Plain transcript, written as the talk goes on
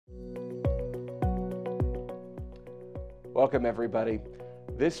Welcome, everybody.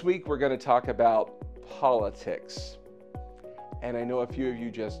 This week we're going to talk about politics. And I know a few of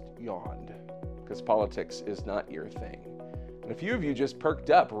you just yawned because politics is not your thing. And a few of you just perked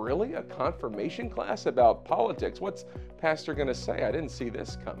up. Really? A confirmation class about politics? What's Pastor going to say? I didn't see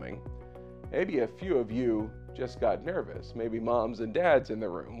this coming. Maybe a few of you just got nervous. Maybe moms and dads in the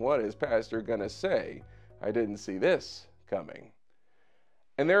room. What is Pastor going to say? I didn't see this coming.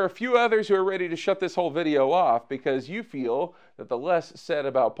 And there are a few others who are ready to shut this whole video off because you feel that the less said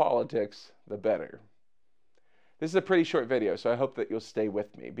about politics, the better. This is a pretty short video, so I hope that you'll stay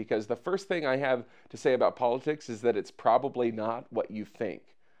with me because the first thing I have to say about politics is that it's probably not what you think.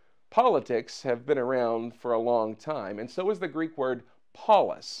 Politics have been around for a long time, and so is the Greek word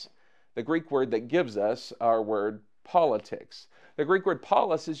polis, the Greek word that gives us our word politics. The Greek word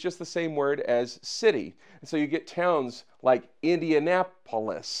polis is just the same word as city. And so you get towns like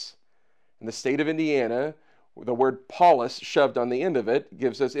Indianapolis. In the state of Indiana, the word polis shoved on the end of it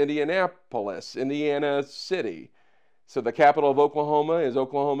gives us Indianapolis, Indiana City. So the capital of Oklahoma is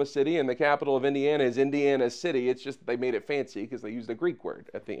Oklahoma City, and the capital of Indiana is Indiana City. It's just they made it fancy because they used a Greek word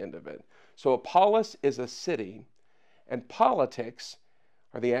at the end of it. So a polis is a city, and politics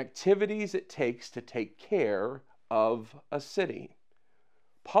are the activities it takes to take care of a city.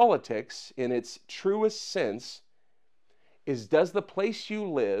 Politics, in its truest sense, is does the place you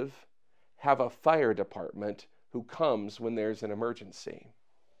live have a fire department who comes when there's an emergency?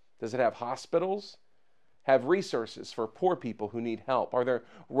 Does it have hospitals? Have resources for poor people who need help? Are there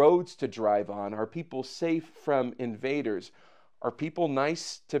roads to drive on? Are people safe from invaders? Are people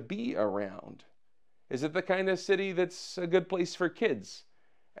nice to be around? Is it the kind of city that's a good place for kids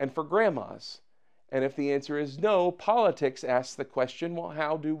and for grandmas? And if the answer is no, politics asks the question, well,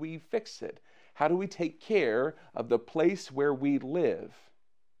 how do we fix it? How do we take care of the place where we live?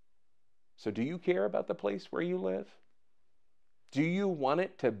 So do you care about the place where you live? Do you want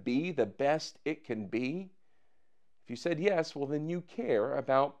it to be the best it can be? If you said yes, well, then you care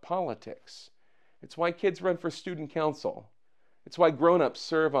about politics. It's why kids run for student council. It's why grown-ups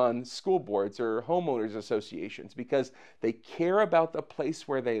serve on school boards or homeowners associations, because they care about the place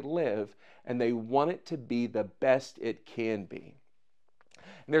where they live and they want it to be the best it can be.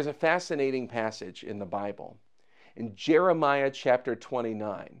 And there's a fascinating passage in the Bible. In Jeremiah chapter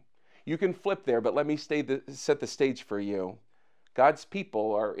 29, you can flip there, but let me set the stage for you. God's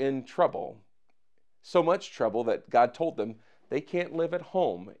people are in trouble, so much trouble that God told them they can't live at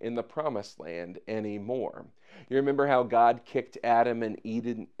home in the promised land anymore. You remember how God kicked Adam and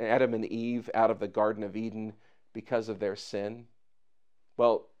Eve out of the Garden of Eden because of their sin?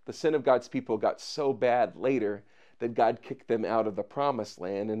 Well, the sin of God's people got so bad later that God kicked them out of the promised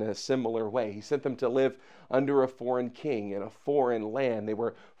land in a similar way. He sent them to live under a foreign king in a foreign land. They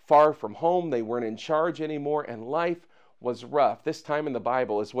were far from home. They weren't in charge anymore, and life was rough. This time in the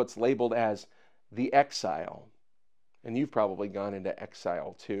Bible is what's labeled as the exile. And you've probably gone into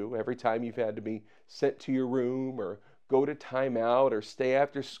exile too. Every time you've had to be sent to your room or go to timeout or stay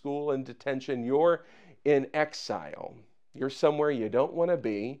after school in detention, you're in exile. You're somewhere you don't want to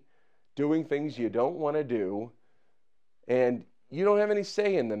be, doing things you don't want to do, and you don't have any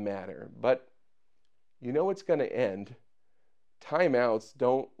say in the matter. But you know it's going to end. Timeouts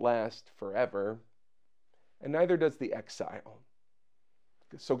don't last forever, and neither does the exile.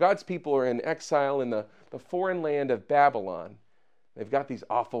 So God's people are in exile in the foreign land of Babylon. They've got these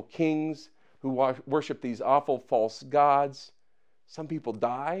awful kings who worship these awful false gods. Some people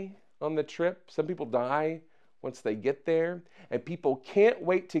die on the trip. Some people die once they get there. And people can't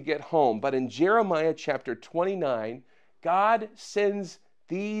wait to get home. But in Jeremiah chapter 29, God sends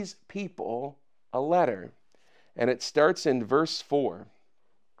these people a letter. And it starts in verse 4.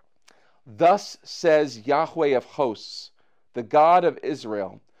 Thus says Yahweh of hosts, the God of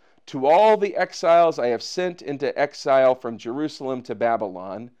Israel, to all the exiles I have sent into exile from Jerusalem to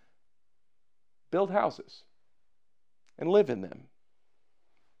Babylon, build houses and live in them.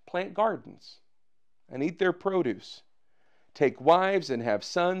 Plant gardens and eat their produce. Take wives and have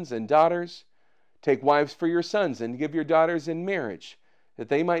sons and daughters. Take wives for your sons and give your daughters in marriage, that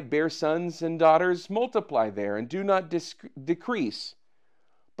they might bear sons and daughters. Multiply there and do not decrease,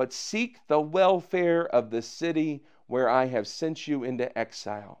 but seek the welfare of the city where I have sent you into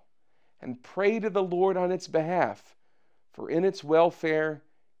exile, and pray to the Lord on its behalf, for in its welfare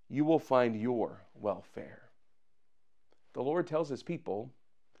you will find your welfare. The Lord tells his people,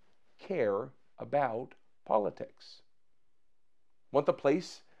 care about politics. Want the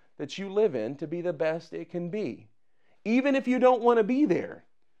place that you live in to be the best it can be. Even if you don't want to be there,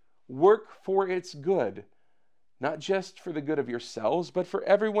 work for its good, not just for the good of yourselves, but for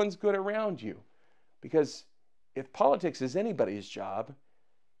everyone's good around you. Because if politics is anybody's job,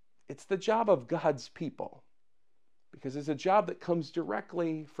 it's the job of God's people, because it's a job that comes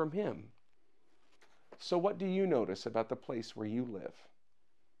directly from Him. So what do you notice about the place where you live?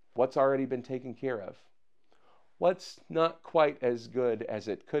 What's already been taken care of? What's not quite as good as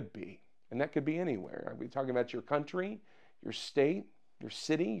it could be? And that could be anywhere. Are we talking about your country, your state, your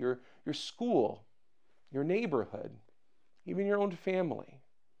city, your school, your neighborhood, even your own family?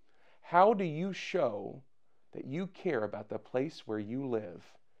 How do you show that you care about the place where you live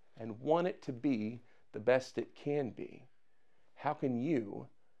and want it to be the best it can be? How can you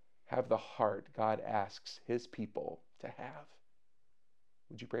have the heart God asks His people to have?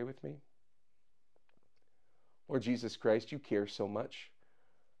 Would you pray with me? Lord Jesus Christ, you care so much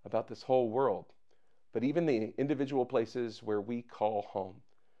about this whole world, but even the individual places where we call home.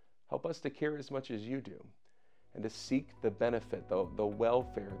 Help us to care as much as you do and to seek the benefit, the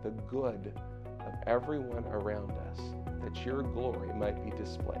welfare, the good of everyone around us, that your glory might be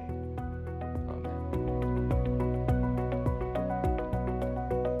displayed. Amen.